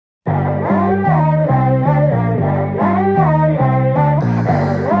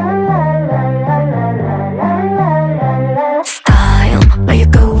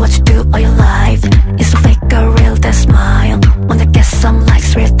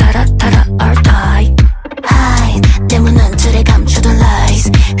타라 all tight. Hide 내 문은 틀에 감추던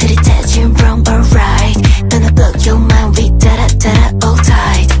lies. 흐릿해진 wrong or right. Gonna blow your mind with 타라 all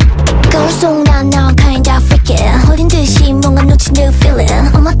tight. 거울 속 난 now kinda freaky. 홀린 듯이 뭔가 놓친 듯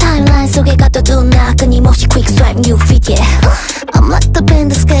feeling. On my timeline 속에 가둬둔 나 끊임없이 quick swipe new feed yeah. I'm locked up in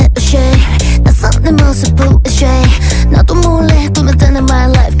the sky shade. 낯선 내 모습 부셔. 나도 몰래 꾸며드는 my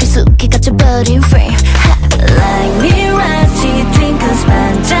life 깊숙이 갇혀버린 frame. Like mirage twinkles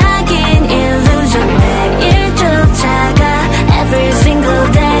반짝인 illusion. 매일 쫓아가 every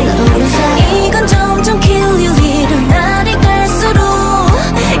single day. 이건 점점 kill you 이런 날이 갈수록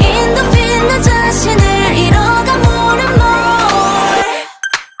in the field 나 자신을 잃어가 more and more.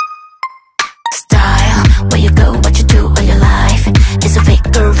 Style, where you go, what you do all your life. It's a fake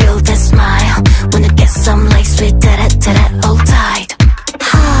or real, that smile. Wanna get some like sweet ta라 all tight.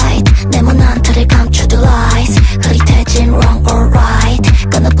 Hide 내 문안 틀에 감추던 lies. 흐릿해진 wrong or right.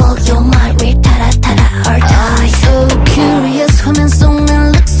 Gonna blow your mind with 타라 all tight. I'm so curious 화면 속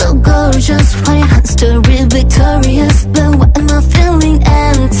난 look so gorgeous. 화려한 story victorious. But why am I feeling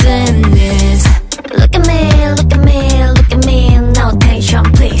emptiness? Look at me, look at me, look at me. No attention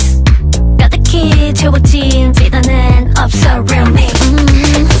please. got the key 채워진 비단은 없어 real me.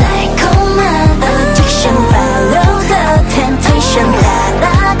 달콤한 addiction follow the temptation.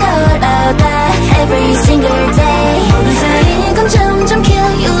 따라 걸어가 every single day. 이건 점점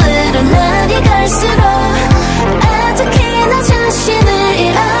kill you little 날이 갈수록 어떻게 나 자신을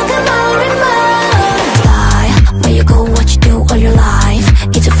잃어가 more and more. Style, where you go, what you do all your life.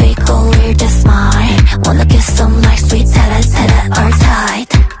 It's a fake or real, that smile. Wanna get some like sweet 타라 all tight.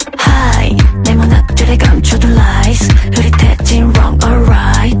 Hide 내 문 앞들에 감춰둔 lies. 흐릿해진 wrong or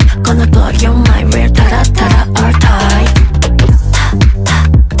right. Gonna blow your mind real 타라 all tight.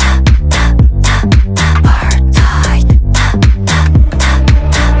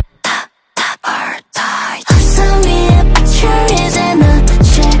 항상 위에 빠져 이제 넌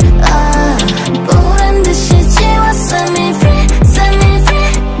check 보란 듯이 지워 set me free, set me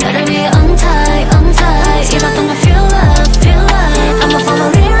free. 너를 위해 untie, untie. 이러던 나 feel love, feel love. I'ma follow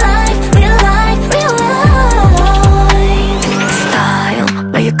real life, real life, real life. Style,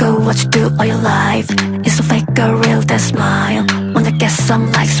 where you go, what you do all your life. It's a fake or real, that smile. Wanna get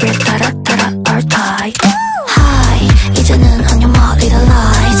some likes, real 타라 all tight. Hi, 이제는 on your 머리를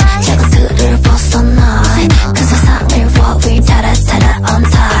lies. 작은 틀을 벗어나 큰 세상을 walk with 타라 on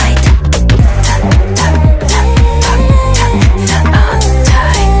tight.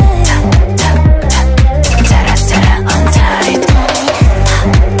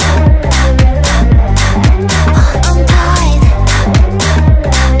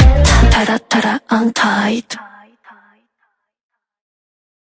 타라 on tight.